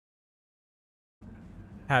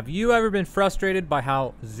Have you ever been frustrated by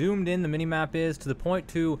how zoomed in the minimap is to the point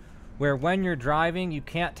to where when you're driving, you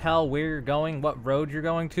can't tell where you're going, what road you're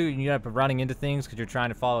going to, and you end up running into things because you're trying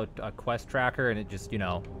to follow a quest tracker and it just, you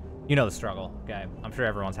know the struggle, okay? I'm sure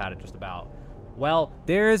everyone's had it just about. Well,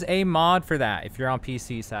 there's a mod for that if you're on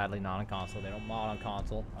PC, sadly, not on console. They don't mod on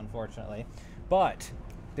console, unfortunately. But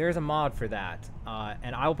there's a mod for that,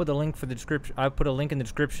 and I'll put the link for the description. I'll put a link in the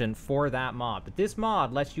description for that mod. But this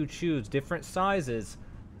mod lets you choose different sizes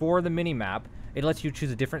for the minimap. It lets you choose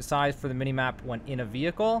a different size for the minimap when in a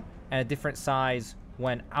vehicle and a different size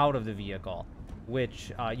when out of the vehicle,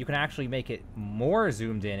 which you can actually make it more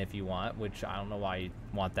zoomed in if you want, which I don't know why you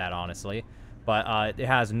want that, honestly. But it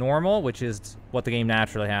has normal, which is what the game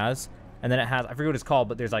naturally has, and then it has, I forget what it's called,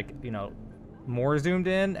 but there's like, you know, more zoomed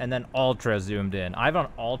in and then ultra zoomed in. I have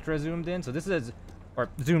on ultra zoomed in, so this is, or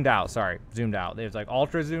zoomed out, sorry, zoomed out. There's like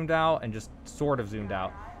ultra zoomed out and just sort of zoomed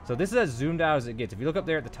out. So this is as zoomed out as it gets. If you look up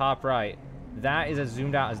there at the top right, that is as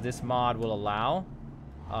zoomed out as this mod will allow.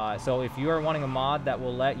 So if you are wanting a mod that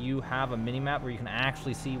will let you have a minimap where you can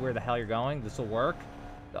actually see where the hell you're going, this will work.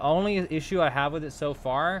 The only issue I have with it so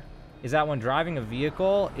far is that when driving a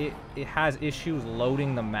vehicle, it has issues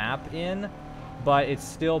loading the map in, but it's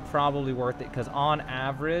still probably worth it because on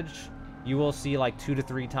average, you will see like 2 to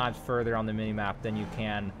 3 times further on the minimap than you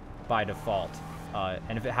can by default.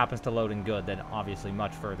 And if it happens to load in good, then obviously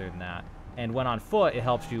much further than that. And when on foot, it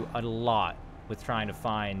helps you a lot with trying to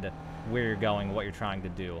find where you're going, what you're trying to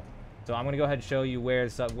do. So I'm going to go ahead and show you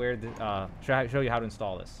show you how to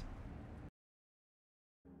install this.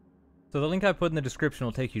 So the link I put in the description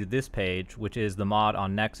will take you to this page, which is the mod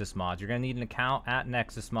on Nexus Mods. You're going to need an account at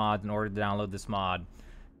Nexus Mods in order to download this mod.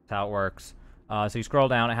 That's how it works. So you scroll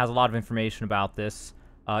down. It has a lot of information about this.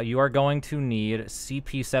 You are going to need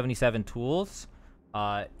CP77 tools.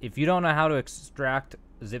 If you don't know how to extract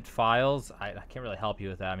zipped files, I can't really help you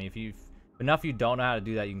with that. I mean, if enough you don't know how to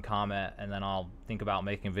do that, you can comment, and then I'll think about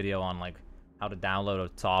making a video on like how to download a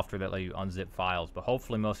software that let you unzip files. But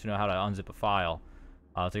hopefully most of you know how to unzip a file.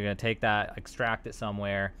 So you're going to take that, extract it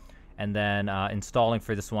somewhere, and then installing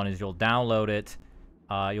for this one is you'll download it,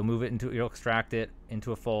 you'll extract it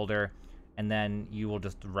into a folder, and then you will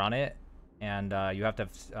just run it, and you have to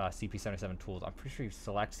have CP77 tools. I'm pretty sure you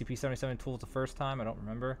select CP77 tools the first time, I don't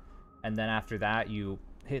remember. And then after that, you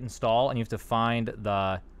hit install, and you have to find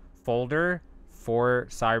the folder for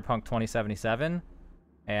Cyberpunk 2077,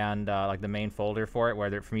 and like the main folder for it,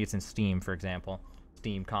 whether for me it's in Steam, for example.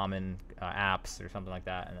 Steam common apps or something like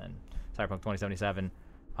that, and then Cyberpunk 2077,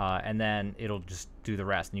 and then it'll just do the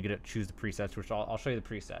rest, and you get to choose the presets, which I'll show you the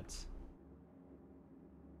presets.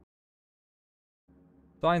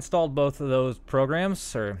 So I installed both of those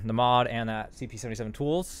programs, or the mod and that CP77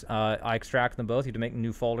 tools. I extract them both. You have to make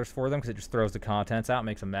new folders for them because it just throws the contents out,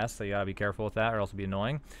 makes a mess, so you gotta be careful with that or else it'll be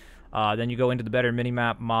annoying. Then you go into the Better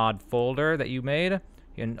Minimap mod folder that you made,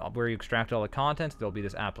 where you extract all the contents. There'll be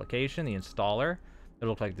this application, the installer.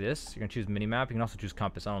 It'll look like this. You're going to choose minimap. You can also choose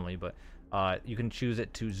compass only, but you can choose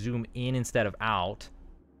it to zoom in instead of out.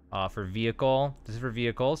 For vehicle, this is for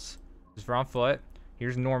vehicles. This is for on foot.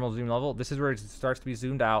 Here's normal zoom level. This is where it starts to be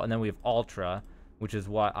zoomed out, and then we have ultra, which is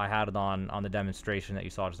what I had it on the demonstration that you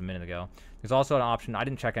saw just a minute ago. There's also an option. I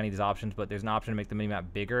didn't check any of these options, but there's an option to make the minimap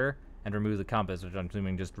bigger and remove the compass, which I'm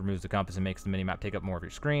assuming just removes the compass and makes the minimap take up more of your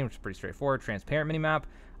screen, which is pretty straightforward. Transparent minimap.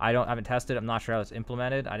 I haven't tested. I'm not sure how it's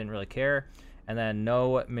implemented. I didn't really care. And then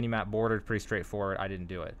no minimap border, pretty straightforward. I didn't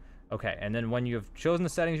do it. Okay, and then when you've chosen the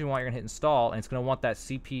settings you want, you're going to hit install, and it's going to want that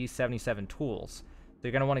CP77 tools. So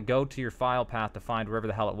you're going to want to go to your file path to find wherever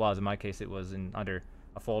the hell it was. In my case, it was under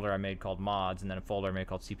a folder I made called mods, and then a folder I made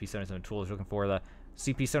called CP77 tools. You're looking for the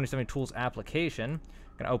CP77 tools application.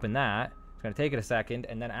 You're going to open that. It's going to take it a second,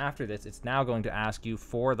 and then after this, it's now going to ask you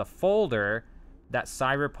for the folder that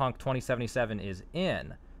Cyberpunk 2077 is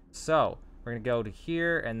in. So we're going to go to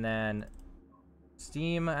here, and then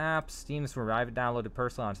Steam apps. Steam is where I've downloaded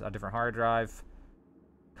personally on a different hard drive.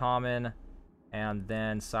 Common, and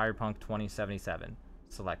then Cyberpunk 2077.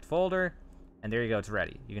 Select folder, and there you go, it's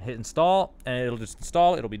ready. You can hit install, and it'll just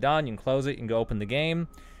install. It'll be done. You can close it. You can go open the game,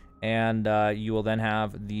 and you will then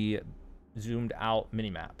have the zoomed out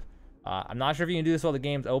minimap. I'm not sure if you can do this while the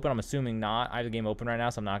game's open. I'm assuming not. I have the game open right now,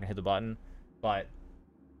 so I'm not gonna hit the button. But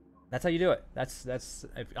that's how you do it. I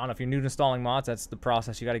don't know if you're new to installing mods. That's the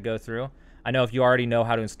process you got to go through. I know if you already know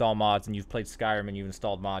how to install mods and you've played Skyrim and you've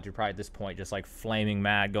installed mods, you're probably at this point just like flaming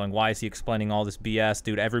mad, going, "Why is he explaining all this BS,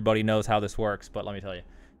 dude? Everybody knows how this works." But let me tell you,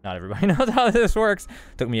 not everybody knows how this works.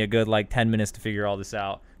 It took me a good like 10 minutes to figure all this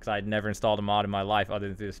out because I'd never installed a mod in my life other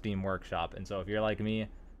than through the Steam Workshop. And so if you're like me,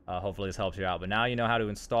 hopefully this helps you out. But now you know how to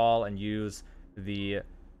install and use the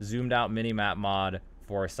zoomed out minimap mod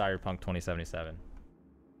for Cyberpunk 2077.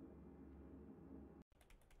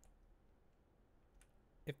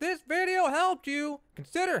 If this video helped you,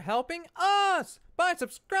 consider helping us by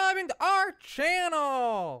subscribing to our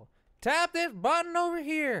channel. Tap this button over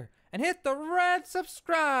here and hit the red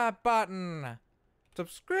subscribe button.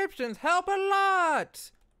 Subscriptions help a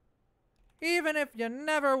lot, even if you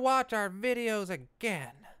never watch our videos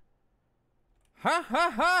again. Ha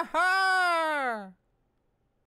ha ha ha!